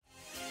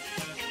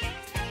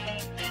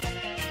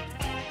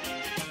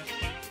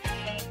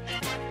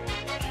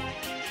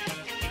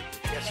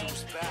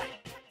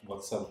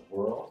What's up,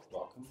 world?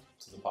 Welcome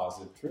to the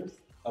Positive Truth,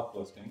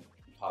 uplifting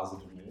and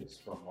positive news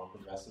for a more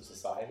progressive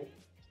society.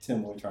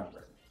 Tim, what are we trying to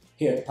bring?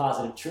 Here at the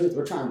Positive Truth,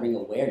 we're trying to bring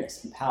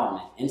awareness,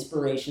 empowerment,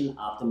 inspiration,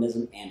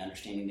 optimism, and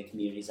understanding to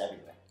communities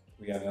everywhere.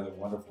 We got another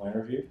wonderful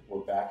interview.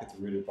 We're back at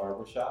the Rooted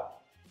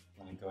Barbershop.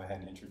 Want to go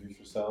ahead and introduce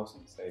yourselves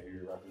and say who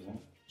you're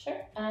representing?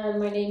 Sure.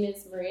 My name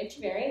is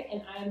Chaverri,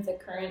 and I'm the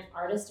current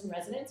artist in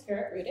residence here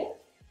at Rooted.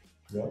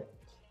 Yep.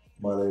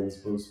 My name is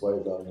Bruce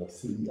Waight. I'm the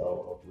CEO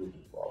of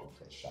Rooted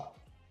Barbershop.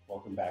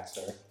 Welcome back,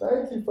 sir.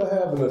 Thank you for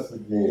having us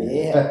again.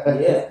 Yeah.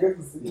 It's good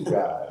to see you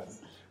guys.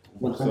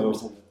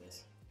 100% of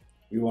this.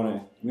 We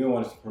want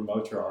to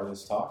promote your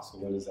artist talk. So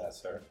what is that,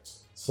 sir?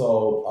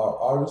 So our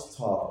artist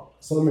talk.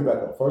 So let me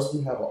back up. First,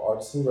 we have an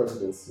artist in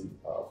residency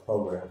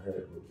program here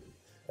at Rooted,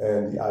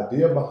 and the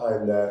idea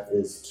behind that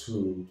is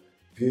to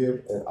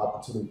give an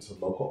opportunity to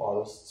local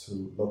artists,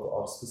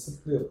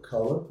 specifically of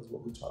color, is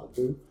what we try to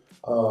do,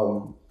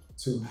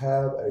 to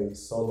have a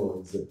solo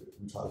exhibit.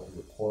 We try to do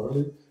it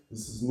quarterly.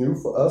 This is new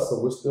for us,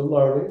 so we're still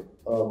learning.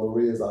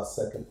 Maria is our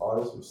second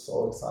artist. We're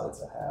so excited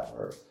to have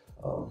her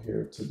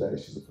here today.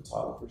 She's a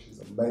photographer. She's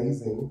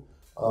amazing.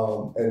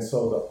 And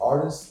so the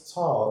artist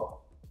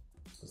talk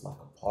is like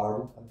a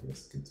party, I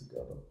guess, get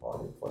together, a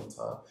party, a fun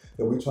time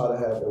that we try to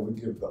have, and we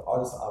give the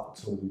artists an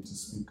opportunity to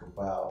speak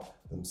about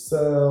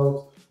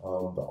themselves,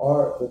 the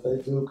art that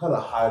they do, kind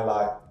of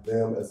highlight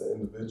them as an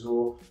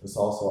individual. It's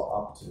also an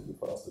opportunity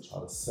for us to try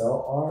to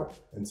sell art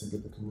and to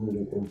get the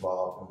community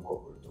involved in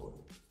what we're doing.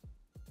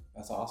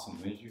 That's awesome.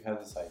 When did you have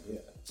this idea?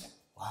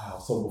 Wow.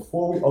 So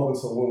before we opened,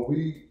 when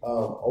we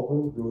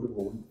opened Rooted,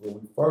 when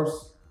we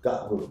first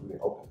got Rooted, we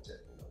didn't open it yet.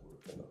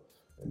 We were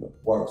in the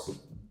works of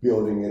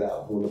building it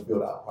out, doing the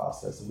build out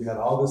process. And we had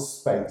all this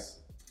space,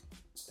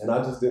 and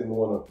I just didn't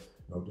want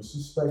to,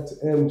 disrespect to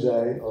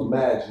MJ or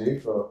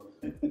Magic or,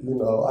 I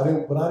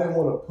didn't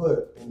want to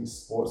put any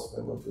sports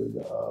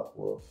memorabilia up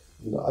or,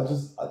 I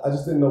just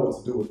didn't know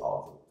what to do with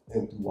all the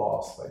empty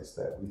wall space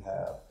that we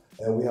have.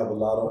 And we have a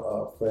lot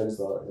of friends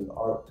that are in the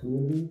art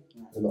community,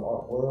 in the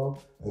art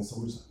world. And so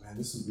we're just, man,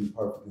 this would be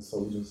perfect. And so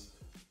we just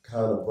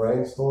kind of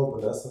brainstormed,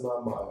 Vanessa and I,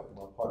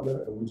 my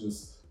partner, and we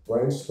just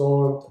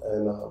brainstormed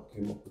and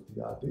came up with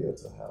the idea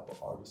to have an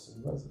artist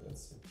in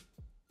residency.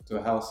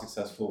 So how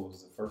successful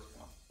was the first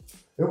one?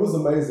 It was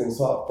amazing.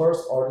 So our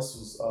first artist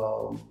was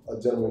a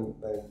gentleman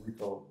named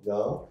Rico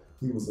Young.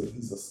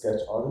 He's a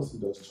sketch artist. He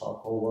does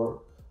charcoal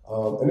work.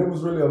 And it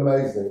was really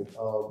amazing.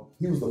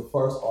 He was the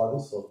first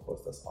artist, so of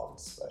course that's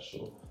always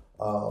special.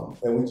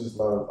 And we just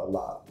learned a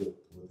lot with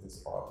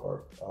his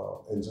artwork.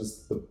 And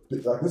just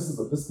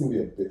this can be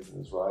a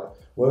business, right?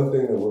 One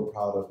thing that we're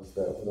proud of is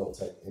that we don't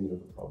take any of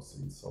the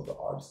proceeds, so the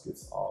artist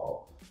gets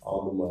all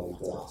the money.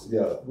 Awesome.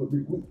 Yeah,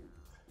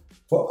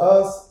 for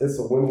us, it's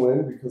a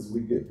win-win because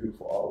we get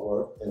beautiful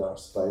artwork in our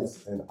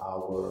space, and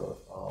our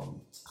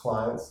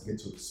clients get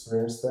to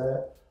experience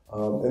that.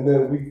 And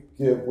then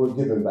we're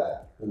giving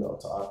back,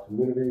 to our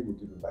community. We're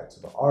giving back to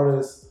the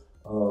artists,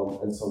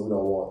 and so we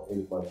don't want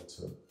any money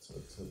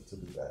to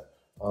do that.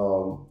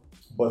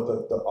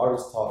 But the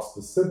artist talk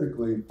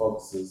specifically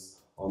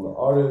focuses on the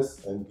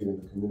artist and getting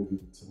the community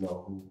to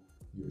know who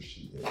he or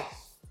she is.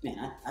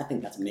 Man, I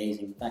think that's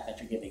amazing. The fact that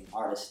you're giving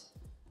artists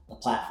a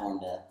platform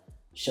to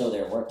show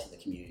their work to the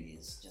community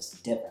is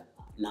just different.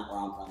 Not where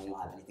I'm from, we don't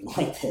have anything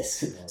like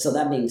this. Right. So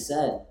that being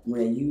said,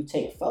 Maria, you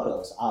take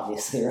photos,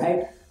 obviously,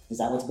 right? Is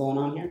that what's going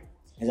on here?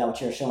 Is that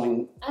what you're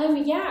showing?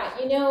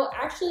 Yeah,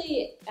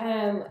 actually,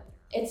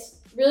 it's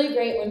really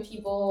great when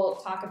people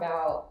talk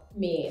about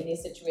me in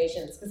these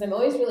situations because I'm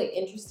always really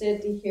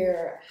interested to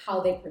hear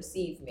how they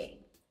perceive me.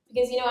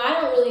 Because,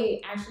 I don't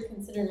really actually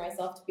consider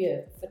myself to be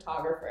a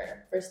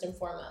photographer, first and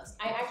foremost.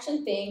 I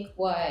actually think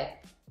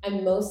what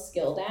I'm most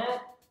skilled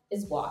at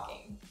is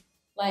walking.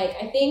 Like,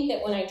 I think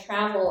that when I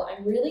travel,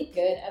 I'm really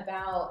good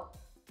about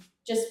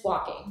just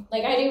walking.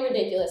 Like, I do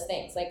ridiculous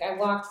things. Like, I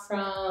walked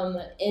from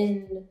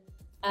in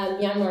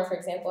Myanmar, for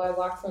example, I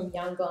walked from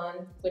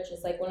Yangon, which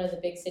is like one of the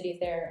big cities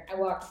there. I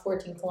walked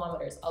 14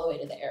 kilometers all the way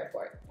to the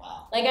airport.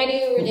 Wow. Like, I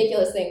do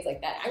ridiculous things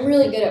like that. I'm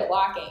really good at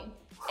walking.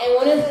 And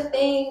one of the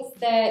things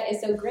that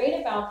is so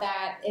great about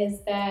that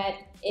is that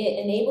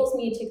it enables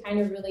me to kind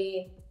of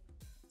really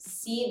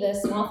see the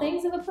small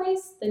things of a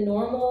place, the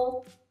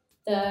normal,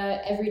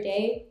 the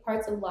everyday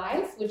parts of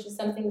life, which is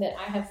something that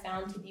I have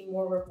found to be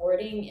more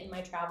rewarding in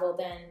my travel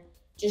than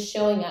just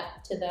showing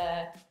up to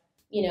the,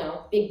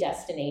 big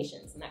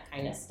destinations and that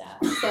kind of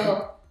stuff.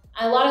 So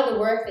a lot of the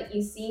work that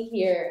you see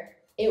here,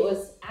 it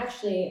was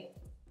actually,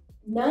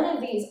 none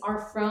of these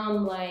are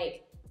from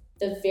like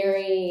the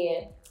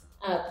very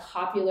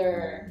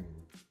popular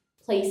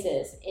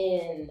places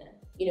in,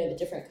 the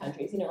different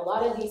countries. A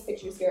lot of these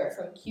pictures here are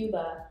from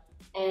Cuba,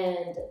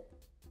 and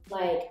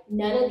like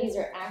none of these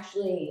are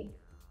actually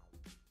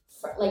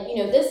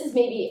this is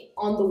maybe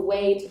on the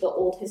way to the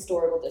old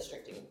historical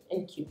district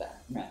in Cuba.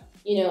 Right.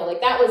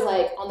 That was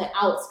like on the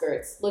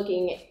outskirts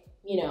looking,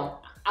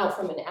 out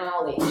from an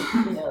alley,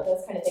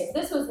 those kind of things.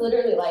 This was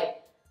literally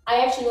like,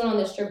 I actually went on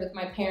this trip with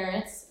my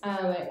parents.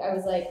 I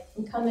was like,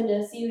 I'm coming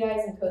to see you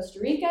guys in Costa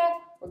Rica.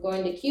 we're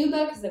going to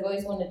Cuba because I've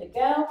always wanted to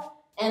go.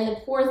 And the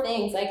poor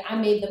things, like I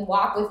made them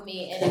walk with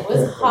me and it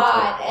was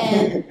hot.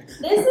 And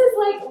this is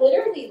like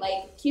literally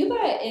like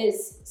Cuba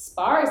is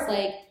sparse.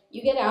 Like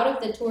you get out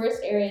of the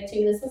tourist area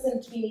too. This is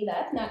in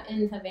Trinidad, not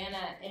in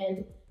Havana.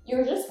 And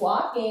you're just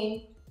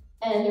walking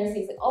and there's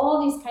these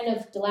all these kind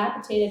of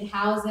dilapidated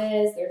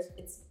houses.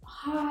 It's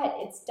hot,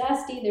 it's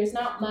dusty, there's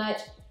not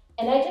much.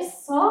 And I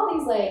just saw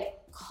these like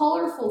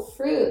colorful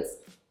fruits.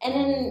 And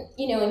then,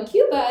 in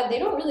Cuba, they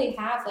don't really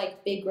have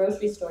like big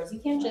grocery stores. You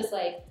can't just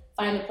like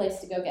find a place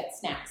to go get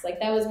snacks. Like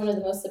that was one of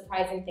the most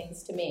surprising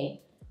things to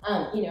me,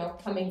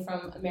 coming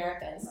from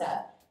America and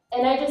stuff.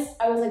 And I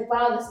was like,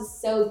 wow, this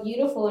is so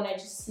beautiful. And I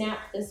just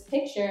snapped this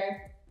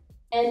picture.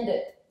 And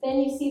then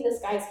you see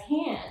this guy's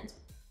hand,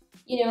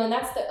 and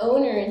that's the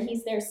owner and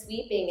he's there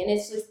sweeping. And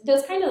it's just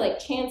those kind of like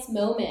chance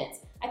moments.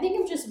 I think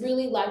I'm just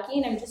really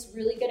lucky and I'm just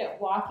really good at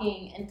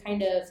walking and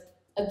kind of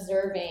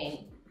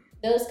observing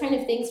those kind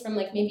of things from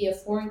like maybe a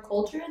foreign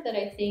culture that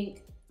I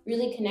think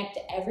really connect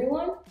to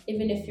everyone,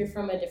 even if you're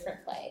from a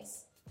different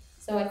place.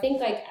 So I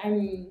think like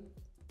I'm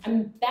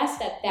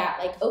best at that,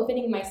 like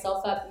opening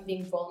myself up and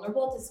being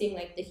vulnerable to seeing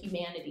like the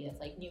humanity of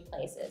like new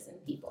places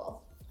and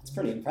people. That's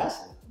pretty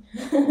impressive.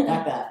 The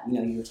fact that,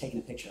 you were taking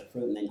a picture of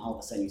fruit and then all of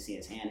a sudden you see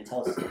his hand, it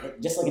tells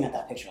just looking at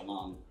that picture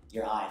alone,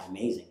 your eye is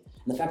amazing.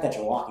 And the fact that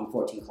you're walking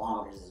 14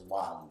 kilometers is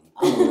wild to me.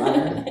 I'm a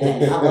runner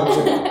and I love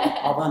to run.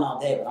 I'll run all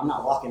day, but I'm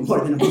not walking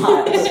more than a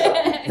mile.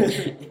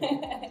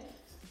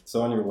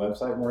 So on your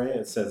website, Maria,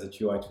 it says that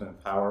you like to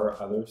empower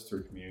others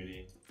through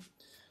community,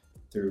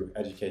 through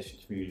education,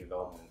 community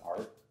development, and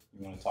art.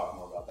 You want to talk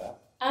more about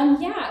that?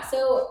 Yeah.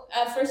 So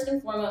first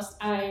and foremost,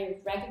 I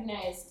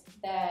recognized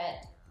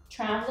that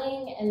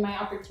traveling and my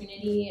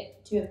opportunity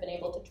to have been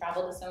able to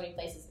travel to so many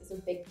places is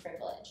a big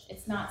privilege.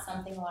 It's not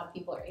something a lot of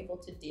people are able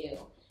to do,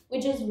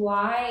 which is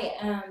why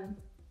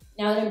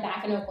now that I'm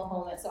back in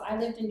Oklahoma, so I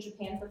lived in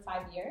Japan for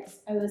 5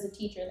 years. I was a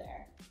teacher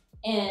there.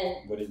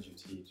 And what did you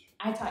teach?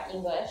 I taught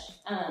English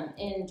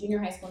in junior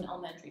high school and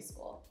elementary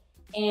school.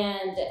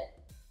 And,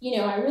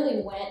 I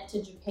really went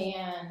to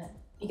Japan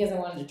because I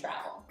wanted to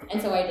travel.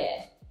 And so I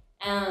did.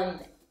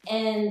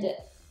 And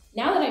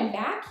now that I'm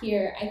back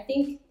here, I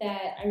think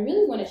that I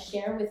really want to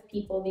share with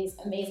people these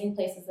amazing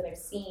places that I've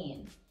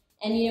seen.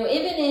 And,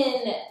 even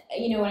in,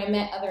 when I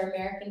met other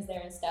Americans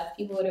there and stuff,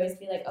 people would always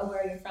be like, oh, where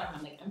are you from?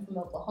 I'm like, I'm from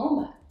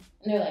Oklahoma.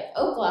 And they're like,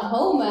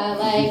 Oklahoma?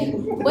 Like,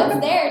 what's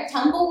there?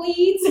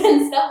 Tumbleweeds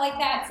and stuff like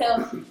that. So,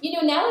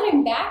 now that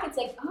I'm back, it's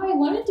like, oh, I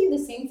want to do the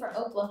same for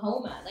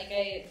Oklahoma.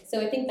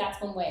 So I think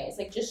that's one way. It's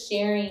like just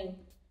sharing,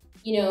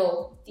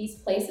 these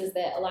places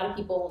that a lot of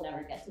people will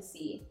never get to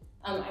see.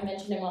 I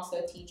mentioned I'm also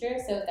a teacher.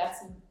 So that's,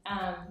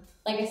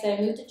 like I said,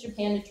 I moved to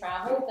Japan to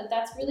travel, but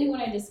that's really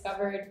when I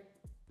discovered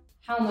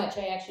how much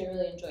I actually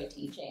really enjoy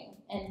teaching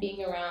and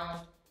being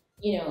around,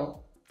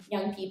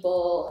 young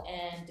people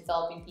and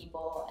developing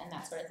people and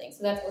that sort of thing.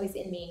 So that's always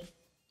in me.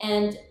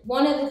 And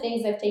one of the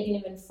things I've taken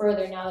even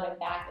further now that I'm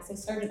back is I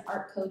started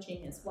art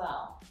coaching as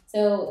well.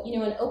 So,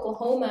 in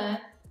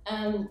Oklahoma,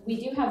 we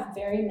do have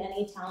very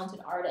many talented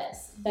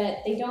artists,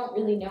 but they don't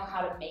really know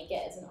how to make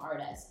it as an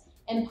artist.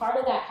 And part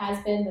of that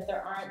has been that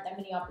there aren't that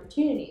many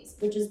opportunities,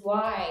 which is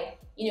why,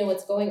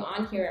 what's going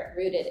on here at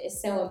Rooted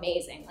is so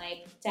amazing.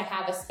 Like to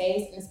have a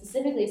space, and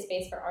specifically a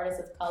space for artists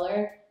of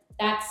color,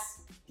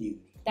 that's huge.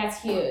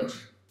 That's huge.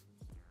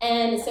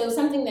 And so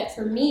something that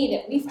for me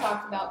that we've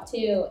talked about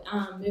too,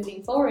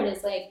 moving forward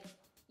is like,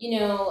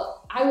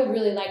 I would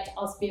really like to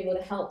also be able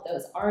to help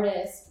those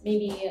artists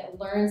maybe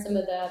learn some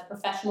of the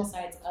professional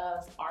sides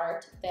of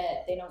art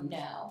that they don't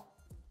know,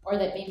 or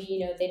that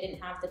maybe, they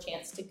didn't have the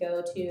chance to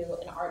go to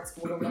an art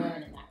school to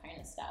learn and that kind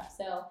of stuff.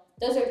 So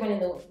those are kind of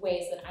the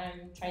ways that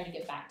I'm trying to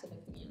get back to the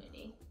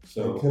community.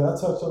 So can I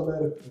touch on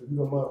that if you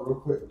don't mind real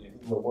quick?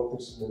 One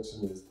thing she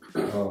mentioned is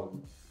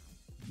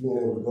being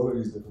able to go to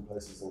these different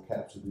places and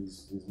capture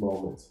these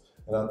moments.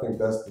 And I think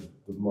that's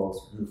the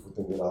most beautiful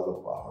thing that I love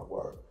about her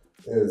work,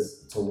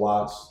 is to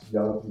watch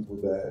young people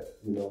that,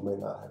 may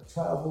not have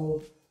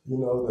traveled,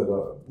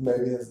 that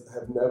maybe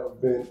have never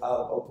been out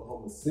of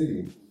Oklahoma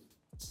City.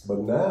 But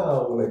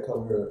now when they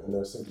come here and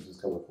they're simply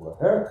just coming for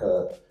a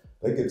haircut,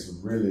 they get to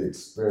really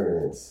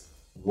experience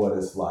what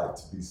it's like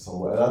to be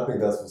somewhere. And I think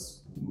that's what's,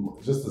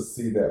 just to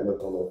see that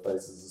look on their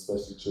faces,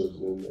 especially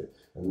children,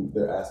 and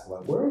they're asking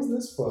like, where is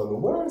this from?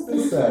 And where is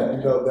this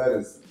at?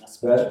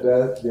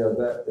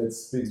 That it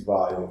speaks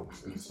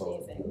volumes. And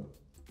so,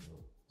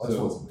 I just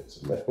want to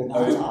mention that.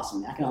 No, that's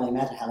awesome. I can only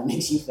imagine how that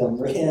makes you feel,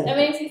 Maria. That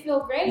makes me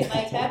feel great.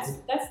 Like that's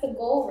the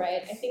goal,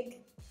 right? I think,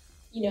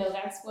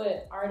 that's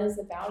what art is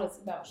about. It's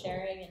about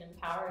sharing and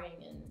empowering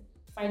and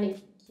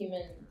finding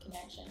human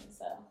connection.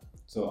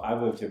 So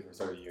I've lived here for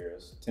 30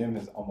 years. Tim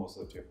has almost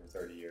lived here for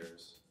 30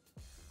 years.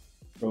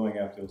 Growing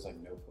up, there was like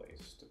no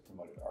place to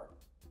promote art,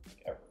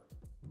 like ever.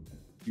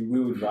 We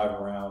would drive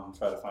around and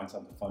try to find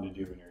something fun to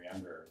do when you're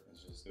younger.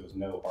 There was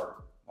no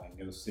art, like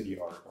no city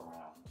art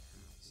around.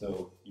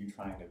 So you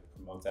trying to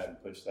promote that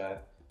and push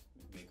that,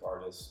 make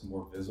artists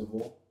more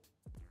visible,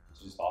 it's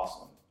just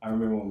awesome. I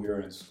remember when we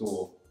were in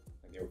school,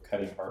 like they were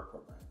cutting art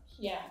programs.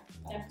 Yeah,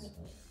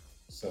 definitely.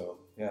 So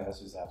yeah, that's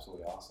just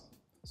absolutely awesome.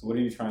 So what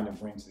are you trying to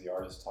bring to the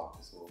artist talk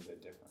that's a little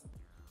bit different?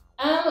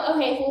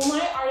 Okay, well,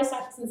 my artist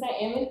talk, since I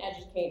am an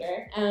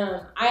educator,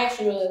 I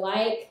actually really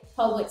like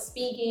public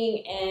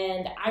speaking,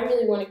 and I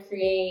really want to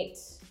create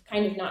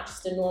kind of not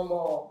just a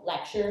normal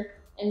lecture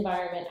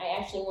environment. I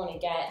actually want to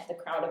get the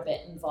crowd a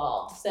bit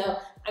involved. So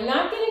I'm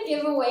not going to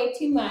give away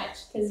too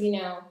much because,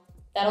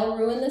 that'll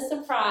ruin the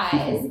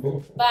surprise.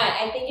 But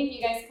I think if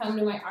you guys come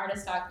to my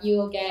artist talk, you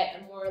will get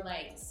a more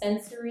like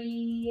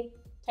sensory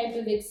type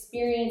of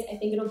experience. I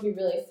think it'll be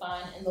really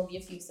fun, and there'll be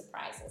a few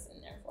surprises in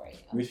there for you.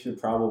 We should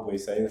probably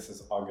say this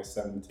is August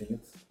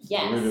 17th.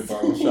 Yes. We're at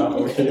Barbershop.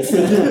 Probably should have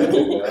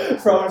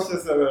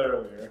said that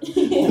earlier.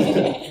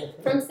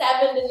 From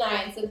 7 to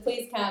 9, so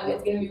please come.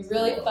 It's going to be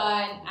really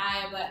fun.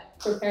 I'm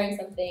preparing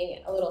something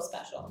a little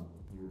special.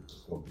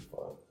 It's going to be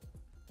fun.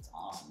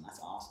 That's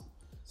awesome.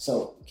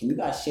 So, can you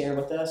guys share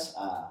with us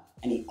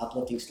any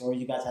uplifting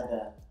stories you guys had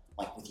to,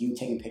 like with you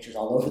taking pictures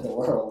all over the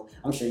world?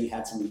 I'm sure you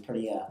had some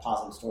pretty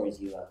positive stories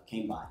you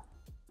came by.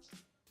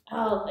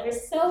 Oh,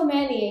 there's so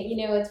many.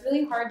 It's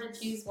really hard to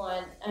choose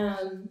one.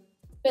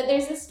 But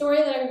there's a story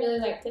that I really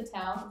like to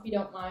tell, if you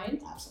don't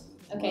mind. Absolutely.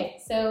 Okay,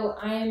 so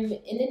I'm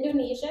in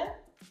Indonesia,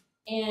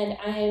 and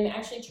I'm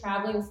actually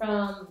traveling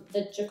from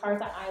the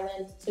Jakarta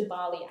island to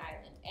Bali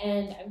island,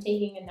 and I'm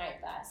taking a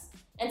night bus.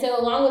 And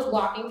so along with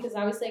walking, because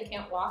obviously I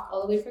can't walk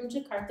all the way from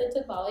Jakarta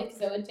to Bali, because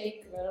that would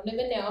take, I don't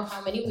even know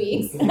how many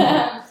weeks.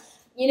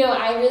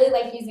 I really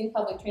like using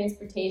public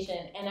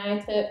transportation, and I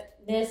took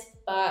this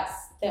bus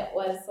that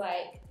was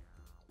like,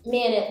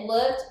 man, it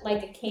looked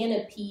like a can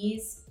of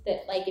peas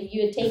that, like, if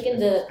you had taken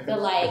the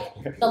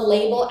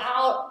label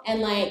out, and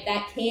like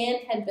that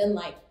can had been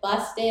like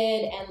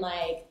busted, and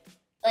like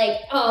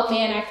oh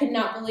man, I could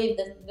not believe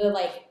the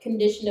like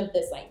condition of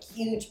this like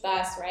huge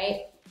bus,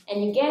 right?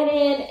 And you get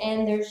in,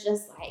 and there's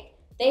just like,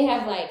 they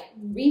have like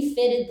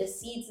refitted the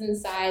seats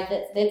inside.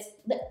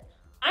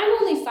 I'm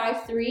only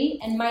 5'3",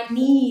 and my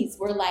knees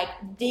were like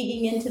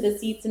digging into the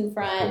seats in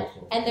front.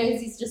 And there's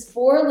these just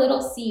 4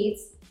 little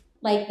seats.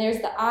 Like there's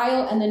the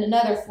aisle and then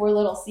another 4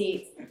 little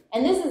seats.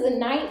 And this is a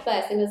night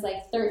bus. It was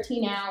like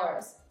 13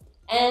 hours.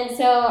 And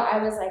so I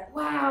was like,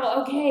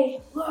 wow, okay,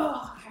 whoa,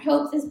 I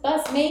hope this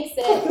bus makes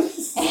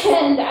it.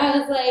 And I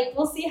was like,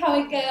 we'll see how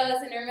it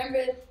goes. And I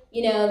remember,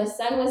 the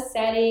sun was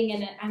setting,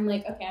 and I'm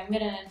like, okay, I'm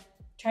going to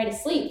try to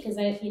sleep because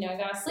I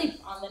got to sleep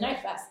on the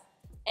night bus.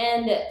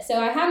 And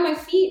so I have my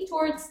feet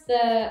towards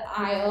the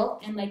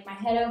aisle and like my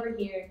head over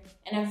here,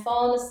 and I'm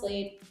falling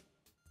asleep,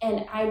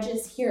 and I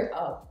just hear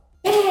a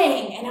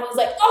bang, and I was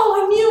like, oh,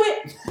 I knew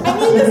it. I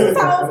knew this is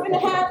how it was going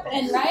to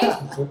happen, right?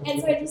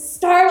 And so I just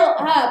startle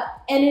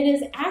up, and it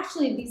is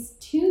actually these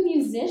 2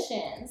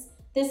 musicians.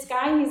 This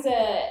guy, he's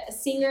a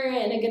singer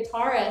and a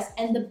guitarist,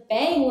 and the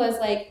bang was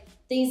like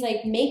these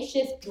like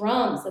makeshift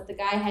drums that the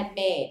guy had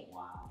made.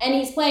 Wow. And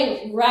he's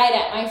playing right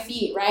at my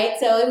feet, right?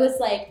 So it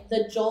was like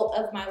the jolt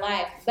of my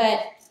life.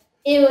 But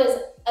it was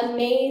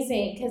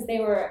amazing because they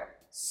were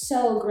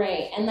so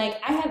great. And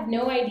like, I have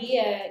no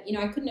idea,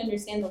 I couldn't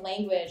understand the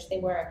language they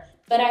were,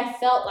 but I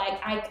felt like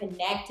I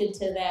connected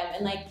to them.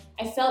 And like,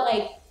 I felt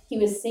like he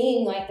was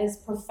singing like this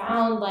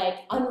profound, like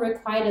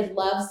unrequited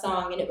love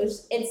song. And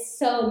it's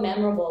so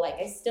memorable. Like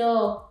I'm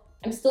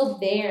still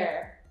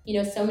there,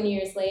 so many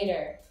years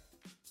later.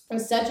 It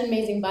was such an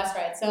amazing bus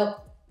ride.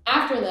 So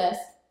after this,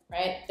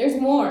 right,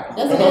 there's more. It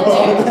doesn't end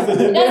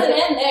there. It doesn't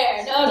end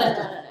there.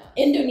 No.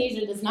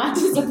 Indonesia does not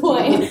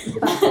disappoint.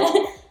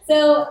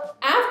 So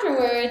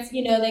afterwards,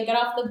 they got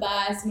off the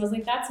bus, and I was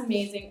like, that's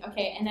amazing.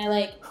 Okay, and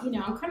I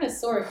I'm kind of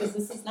sore because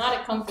this is not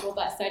a comfortable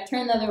bus. So I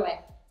turn the other way.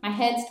 My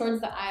head's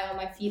towards the aisle,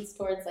 my feet's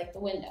towards like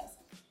the windows.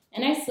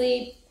 And I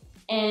sleep,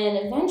 and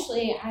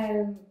eventually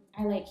I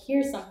like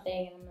hear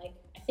something, and I'm like,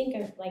 I think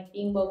I'm like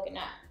being woken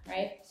up,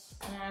 right?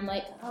 And I'm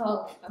like,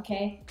 oh,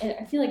 okay.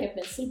 I feel like I've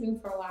been sleeping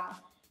for a while.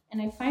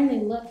 And I finally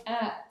look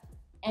up,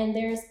 and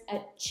there's a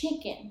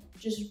chicken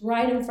just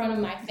right in front of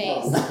my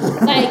face.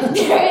 Like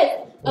there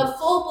is a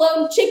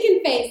full-blown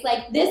chicken face,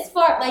 like this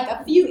far, like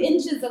a few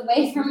inches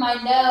away from my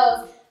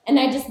nose. And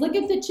I just look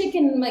at the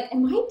chicken, and I'm like,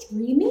 am I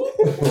dreaming?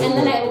 And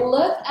then I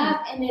look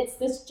up, and it's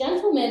this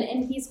gentleman,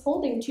 and he's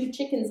holding 2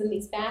 chickens in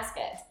these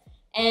baskets.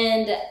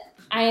 And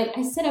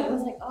I sit up, and I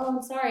was like, oh,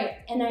 I'm sorry.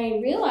 And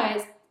I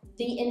realized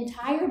the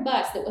entire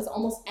bus that was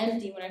almost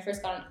empty when I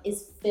first got on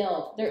is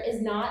filled. There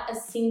is not a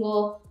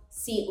single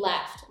seat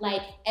left.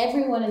 Like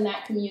everyone in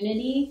that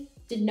community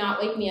did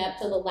not wake me up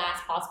till the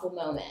last possible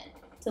moment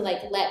to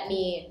like let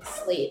me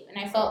sleep. And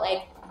I felt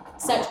like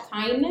such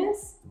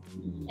kindness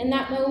in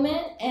that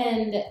moment.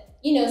 And,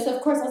 so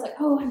of course I was like,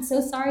 oh, I'm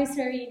so sorry,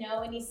 sir,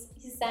 and he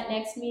sat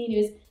next to me, and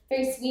he was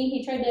very sweet.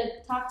 He tried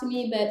to talk to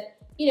me, but,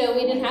 we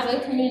didn't have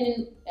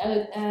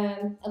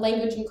a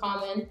language in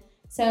common.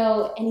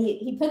 So, and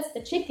he puts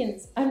the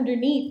chickens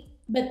underneath,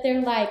 but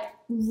they're like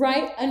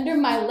right under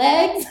my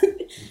legs.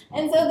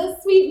 And so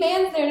this sweet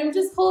man's there, and I'm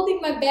just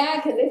holding my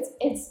bag because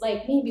it's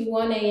like maybe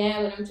 1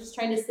 a.m. and I'm just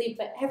trying to sleep.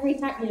 But every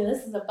time,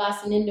 this is a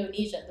bus in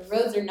Indonesia. The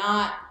roads are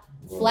not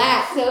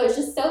flat. So it's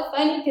just so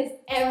funny because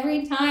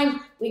every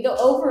time we go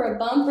over a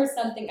bump or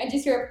something, I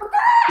just hear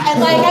and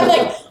like I'm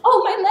like,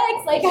 oh my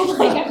legs, like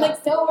I'm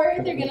like so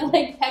worried they're gonna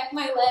like peck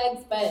my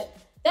legs, but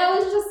that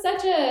was just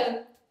such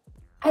a,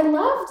 I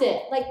loved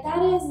it. Like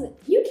that is,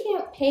 you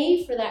can't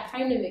pay for that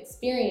kind of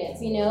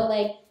experience, you know,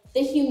 like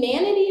the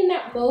humanity in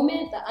that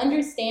moment, the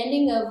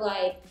understanding of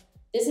like,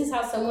 this is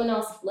how someone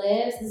else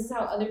lives, this is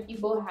how other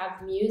people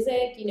have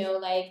music, you know,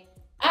 like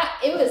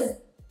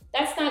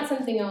that's not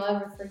something I'll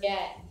ever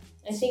forget.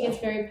 I think it's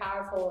very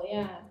powerful,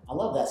 yeah. I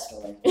love that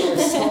story.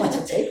 There's so much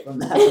to take from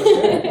that. For sure.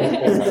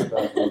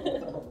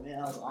 Man,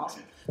 that was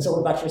awesome. So what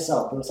about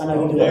yourself, Bruce? I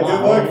know you do a lot.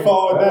 Good luck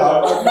following that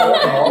up.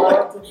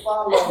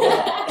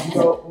 You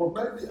know, well,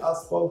 maybe I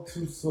spoke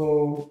too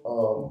soon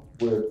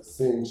with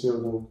seeing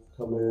children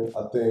come in.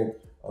 I think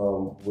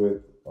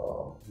with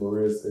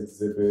Maria's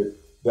exhibit,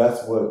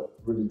 that's what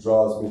really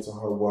draws me to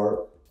her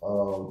work.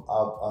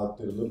 I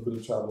did a little bit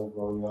of traveling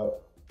growing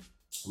up.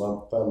 My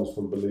family's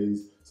from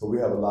Belize, so we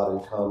have a lot in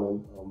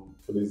common.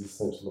 Belize is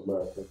Central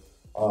America.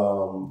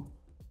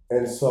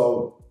 And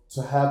so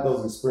to have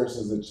those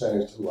experiences, it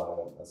changed who I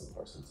am as a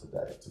person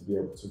today, to be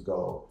able to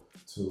go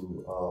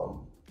to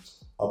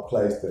a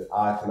place that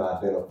I can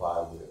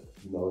identify with.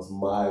 You know, it's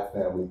my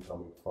family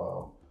coming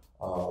from.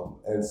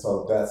 And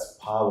so that's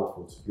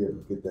powerful to be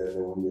able to get that.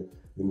 And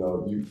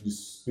when you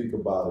speak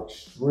about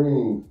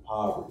extreme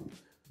poverty,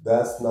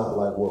 that's not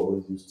like what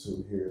we're used to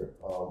here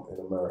in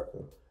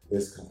America.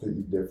 It's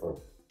completely different.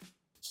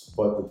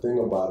 But the thing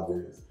about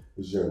it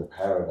is you're in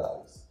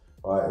paradise,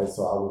 right? And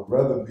so I would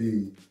rather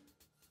be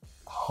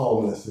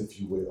homeless, if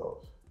you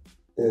will,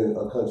 in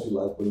a country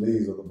like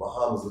Belize or the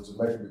Bahamas or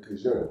Jamaica,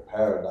 because you're in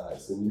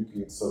paradise and you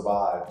can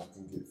survive. You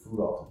can get fruit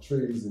off the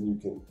trees and you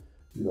can,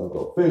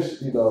 go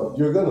fish.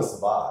 You're gonna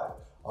survive,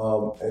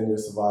 and you're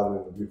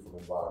surviving in a beautiful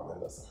environment.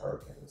 That's a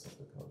hurricane or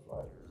something comes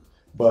right here.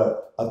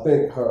 But I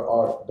think her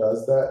art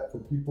does that for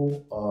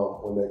people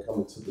when they come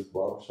into this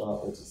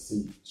barbershop and to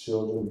see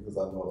children, because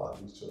I know a lot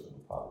of these children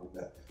are probably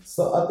that.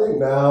 So I think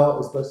now,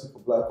 especially for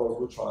Black folks,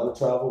 we're trying to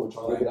travel, we're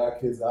trying to get our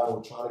kids out,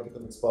 we're trying to get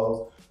them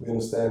exposed. We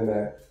understand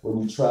that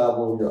when you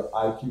travel, your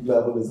IQ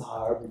level is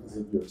higher because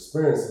of your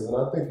experiences, and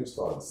I think you're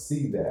starting to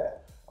see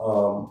that.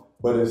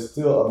 But it's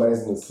still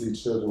amazing to see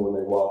children when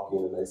they walk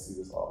in and they see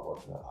this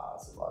artwork and their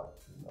eyes are like,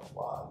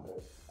 why? And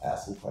they're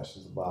asking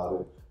questions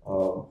about it.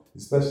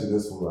 Especially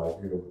this one right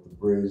here with the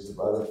bridge.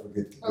 I'll never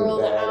forget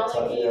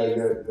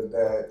the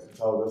dad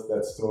told us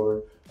that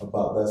story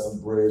about that's a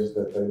bridge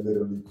that they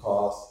literally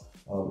cross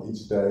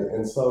each day.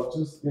 And so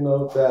just,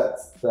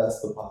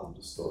 that's the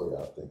positive story,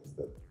 I think, is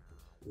that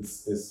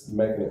it's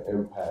making an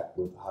impact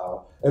with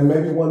how, and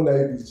maybe one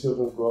day these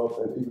children grow up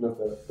and even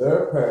if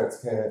their parents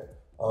can't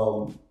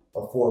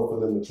afford for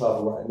them to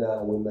travel right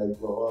now, when they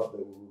grow up,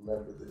 they will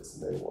remember this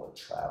and they want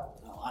to travel.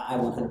 Oh, I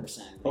 100% agree.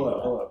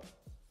 Hold up.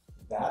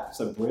 That's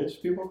a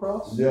bridge people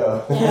cross?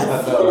 Yeah. Yes.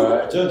 I know,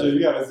 right? Jojo, you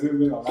gotta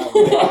zoom in on that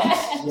one.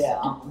 Yeah,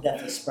 I'm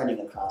definitely sprinting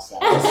across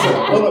that.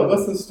 Hold up,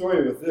 what's the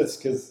story with this?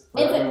 Because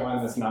for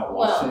everyone that's not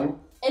watching.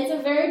 It's a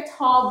very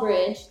tall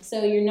bridge,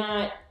 so you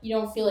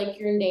don't feel like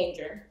you're in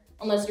danger.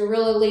 Unless you're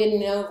really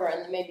leaning over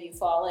and then maybe you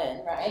fall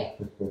in, right?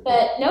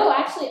 But no,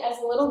 actually, as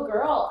a little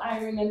girl, I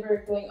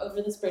remember going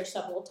over this bridge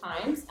several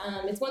times.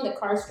 It's one that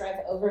cars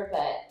drive over,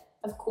 but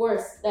of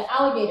course, the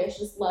alligators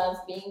just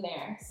love being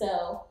there.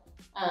 So,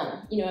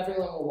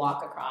 everyone will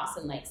walk across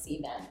and see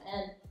them.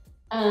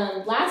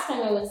 And last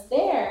time I was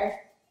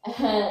there,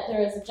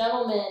 there was a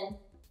gentleman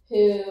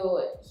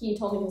who he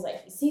told me, he was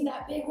like, "You see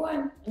that big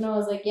one?" And I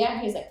was like, "Yeah."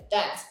 He's like,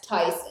 "That's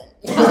Tyson."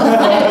 And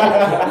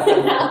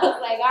I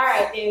was like, "All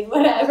right, dude,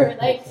 whatever."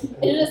 It's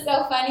just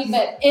so funny,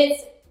 but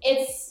it's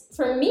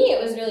for me, it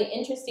was really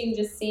interesting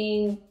just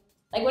seeing,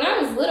 when I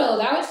was little,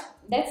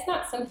 that's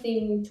not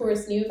something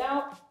tourists knew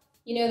about.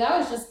 That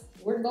was just,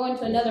 we're going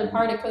to another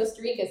part of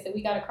Costa Rica, so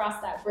we got to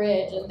cross that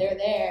bridge, and they're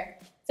there.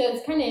 So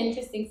it's kind of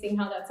interesting seeing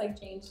how that's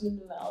changed and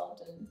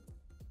developed, and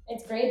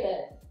it's great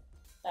that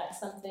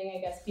that's something I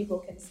guess people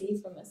can see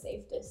from a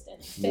safe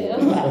distance too.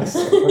 Yeah,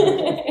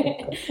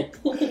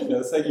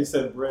 it's like you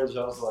said bridge,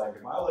 I was like,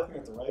 am I looking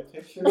at the right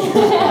picture?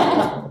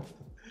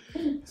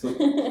 So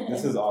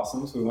this is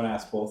awesome. So we want to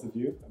ask both of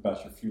you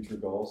about your future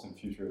goals and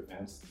future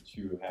events that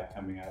you have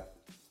coming up,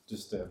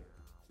 just to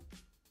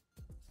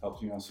help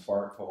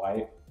spark the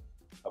light,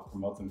 help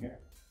promote them here.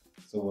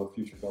 So what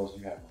future goals do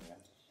you have, Maria?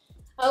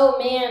 Oh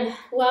man,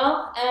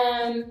 well,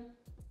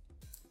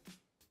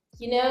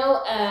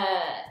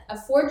 a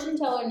fortune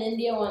teller in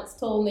India once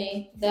told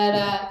me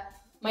that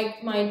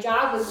my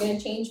job was going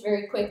to change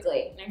very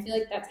quickly, and I feel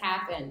like that's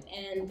happened.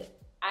 And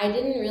I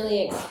didn't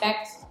really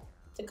expect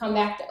to come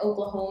back to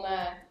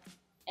Oklahoma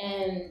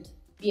and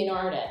be an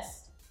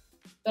artist,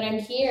 but I'm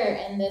here,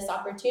 and this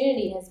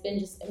opportunity has been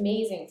just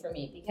amazing for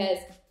me, because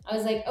I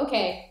was like,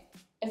 okay,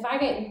 if I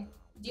can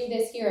do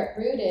this here at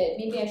Rooted,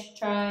 maybe I should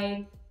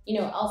try,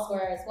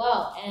 elsewhere as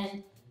well.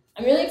 And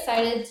I'm really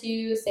excited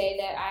to say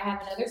that I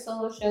have another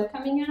solo show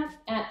coming up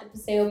at the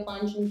Paseo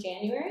Plunge in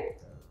January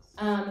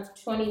of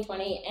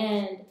 2020,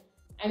 and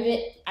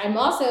I'm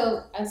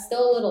also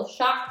still a little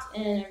shocked,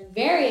 and I'm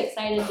very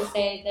excited to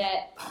say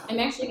that I'm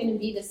actually going to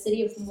be the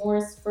City of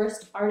Moore's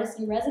first artist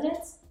in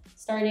residence,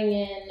 starting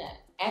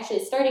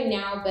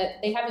now, but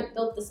they haven't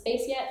built the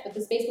space yet, but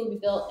the space will be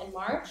built in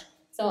March.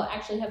 So I'll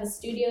actually have a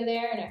studio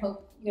there, and I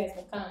hope you guys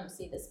will come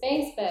see the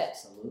space, but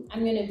Absolutely.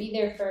 I'm going to be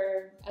there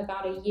for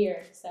about a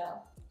year,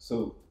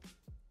 So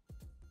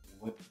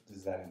what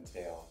does that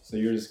entail? So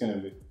you're just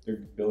they're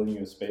building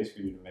you a space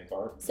for you to make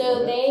art?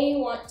 So they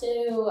want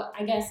to,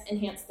 I guess,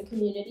 enhance the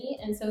community,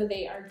 and so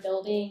they are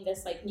building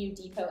this like new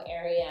depot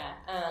area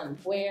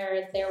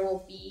where there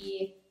will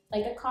be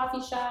like a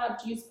coffee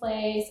shop, juice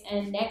place,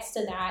 and next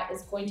to that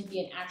is going to be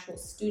an actual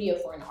studio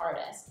for an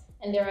artist.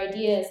 And their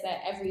idea is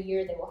that every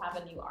year they will have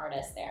a new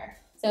artist there.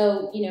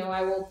 So,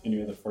 I will... And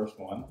you're the first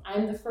one?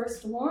 I'm the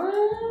first one.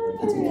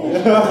 That's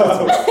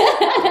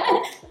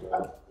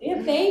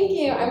Yeah, thank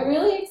you. I'm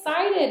really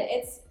excited.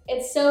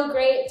 It's so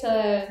great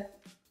to,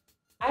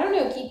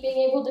 keep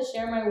being able to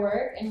share my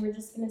work, and we're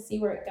just going to see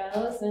where it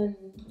goes. And,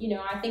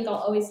 I think I'll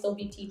always still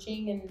be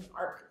teaching and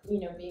art,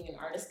 being an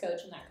artist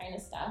coach and that kind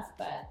of stuff.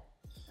 But,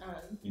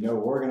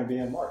 we're going to be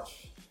in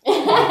March.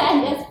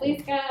 Yes,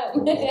 please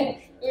come.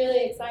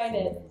 Really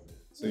excited.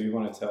 So you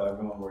want to tell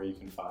everyone where you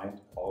can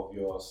find all of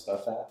your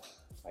stuff at?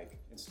 Like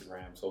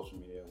Instagram, social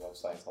media,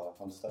 websites, all that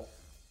fun stuff?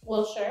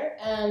 Well, sure.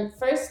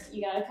 First,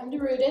 you got to come to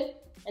Rooted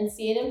and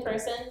see it in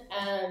person.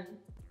 I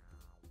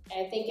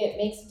think it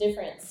makes a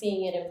difference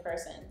seeing it in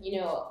person.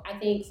 I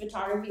think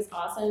photography is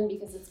awesome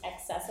because it's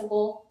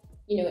accessible.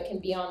 It can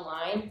be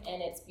online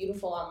and it's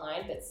beautiful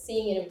online, but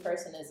seeing it in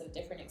person is a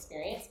different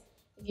experience.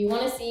 If you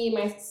want to see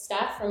my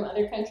stuff from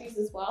other countries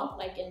as well,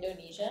 like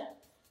Indonesia,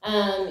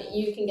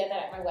 you can get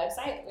that at my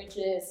website, which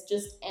is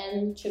just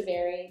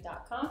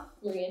mchaverri.com,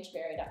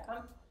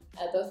 mariachaverri.com.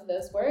 Both of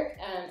those work.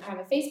 I have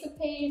a Facebook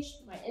page,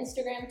 my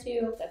Instagram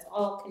too. That's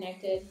all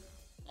connected.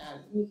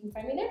 You can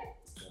find me there.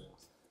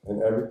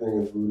 And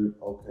everything is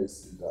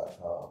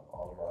rootedokc.com.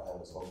 All of our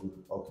handles are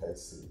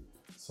rootedokc.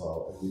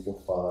 So, and you can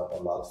find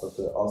a lot of stuff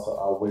there.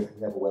 Also, we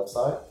have a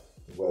website.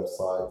 The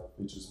website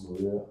features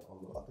Maria.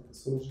 I think as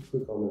soon as you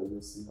click on there,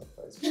 you'll see her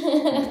face.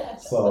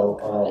 So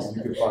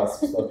you can find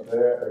some stuff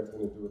there.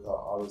 Everything to do with our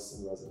artists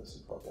in residency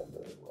program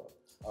there as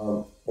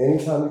well.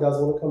 Anytime you guys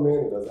want to come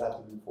in, it doesn't have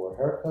to be for a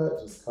haircut.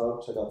 Just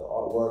come check out the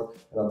artwork.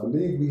 And I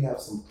believe we have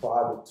some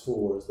private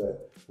tours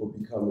that will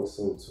be coming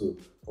soon too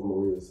for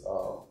Maria's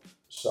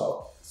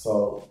show.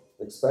 So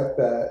expect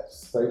that.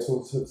 Stay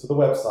tuned to the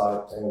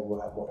website, and we'll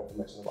have more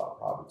information about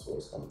private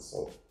tours coming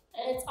soon.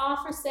 And it's all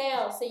for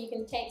sale, so you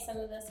can take some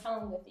of this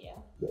home with you.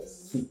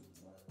 Yes.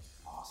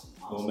 Awesome.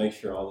 We'll make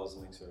sure all those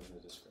links are in the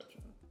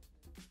description.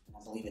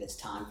 I believe it is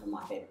time for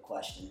my favorite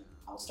question.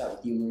 I will start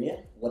with you,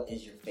 Maria. What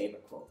is your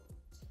favorite quote?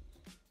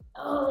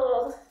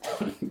 Oh,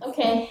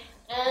 okay.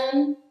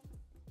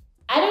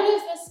 I don't know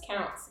if this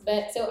counts,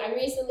 but so I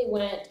recently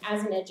went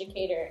as an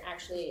educator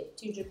actually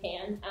to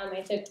Japan.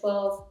 I took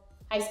 12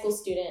 high school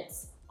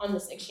students on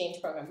this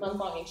exchange program,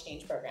 month-long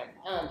exchange program.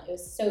 It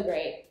was so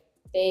great.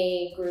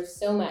 They grew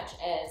so much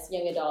as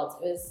young adults.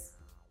 It was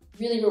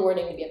really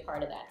rewarding to be a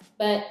part of that.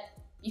 But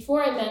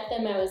before I met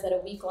them, I was at a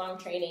week-long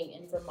training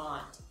in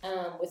Vermont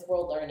with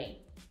World Learning.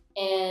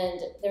 And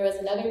there was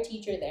another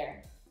teacher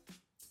there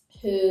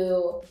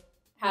who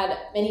had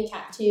many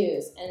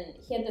tattoos. And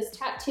he had this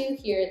tattoo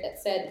here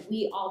that said,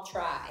 "We all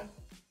try."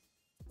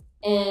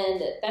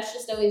 And that's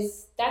just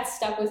always, that's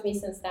stuck with me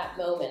since that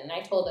moment. And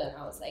I told him,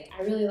 I was like,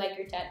 "I really like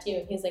your tattoo."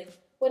 And he was like,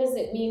 "What does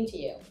it mean to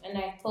you?" And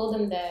I told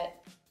him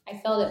that I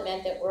felt it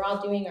meant that we're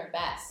all doing our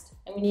best.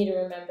 And we need to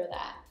remember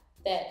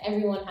that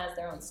everyone has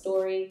their own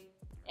story.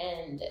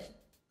 And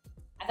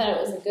I thought it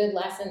was a good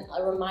lesson,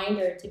 a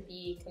reminder to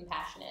be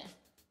compassionate.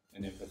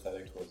 And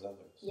empathetic towards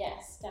others.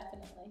 Yes,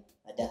 definitely.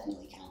 That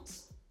definitely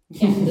counts.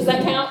 Yeah, does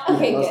that count?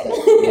 Okay,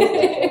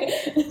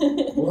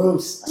 good.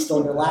 Bruce, I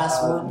stole your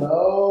last one.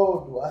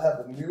 No, do I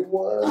have a new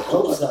one?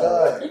 Oh So- my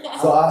God.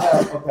 So I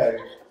have, okay.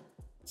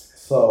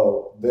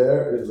 So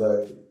there is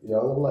a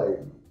young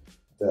lady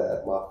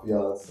that my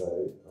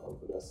fiance,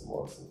 Vanessa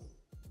Morrison,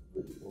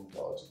 really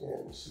indulged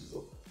in. She's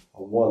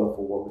a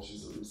wonderful woman.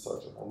 She's a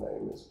researcher. Her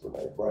name is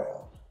Brene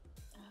Brown.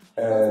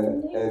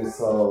 And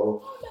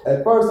so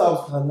at first I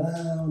was kind of,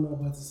 I don't know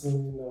about this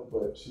one,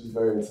 but she's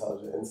very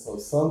intelligent. And so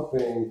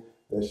something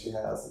that she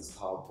has is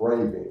called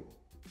braving,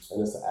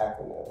 and it's an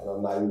acronym. And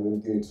I'm not even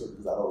going to get into it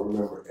because I don't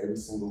remember every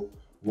single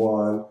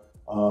one.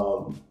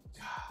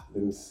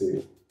 Let me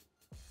see.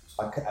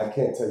 I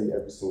can't tell you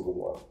every single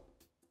one.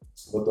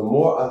 But the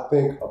more I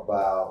think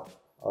about,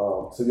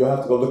 so you'll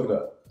have to go look it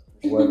up,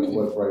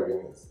 what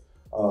braving is.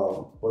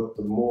 But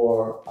the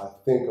more I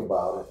think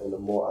about it and the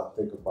more I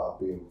think about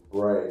being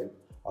brave,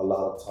 a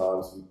lot of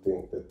times we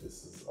think that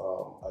this is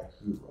a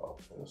hero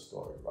in a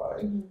story,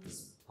 right? Mm-hmm.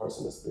 This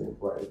person is being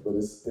brave, but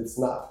it's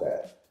not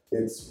that.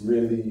 It's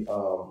really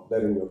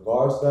letting your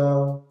guards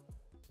down,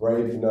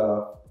 brave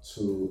enough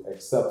to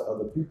accept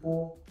other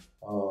people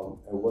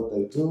and what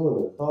they do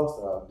and their thoughts,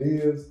 their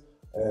ideas,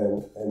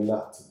 and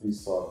not to be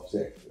so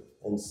objective.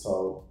 And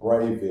so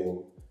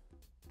braving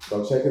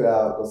Go check it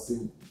out. Go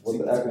see what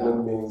the Check it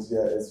acronym means.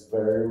 Yeah, it's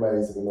very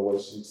amazing in the way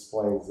she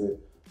explains it.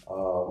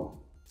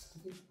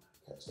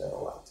 Catch that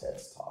on like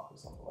TED's Talk or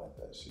something like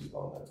that. She's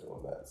on there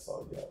doing that.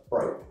 So yeah,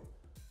 brave.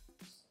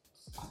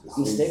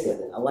 I'm stick with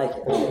it. I like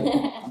it.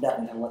 I'm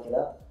definitely gonna look it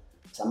up.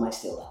 So I might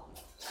steal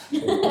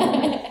that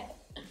one.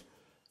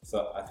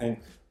 So I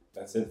think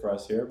that's it for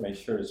us here. Make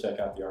sure to check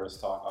out the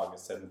Artist Talk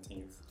August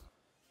 17th,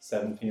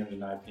 7 p.m. to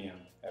 9 p.m.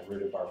 at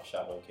Rooted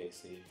Barbershop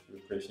OKC. We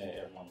appreciate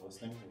everyone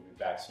listening. We'll be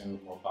back soon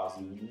with more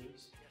positive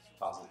news.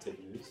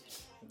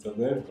 Until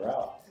then, we're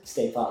out.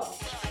 Stay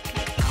positive.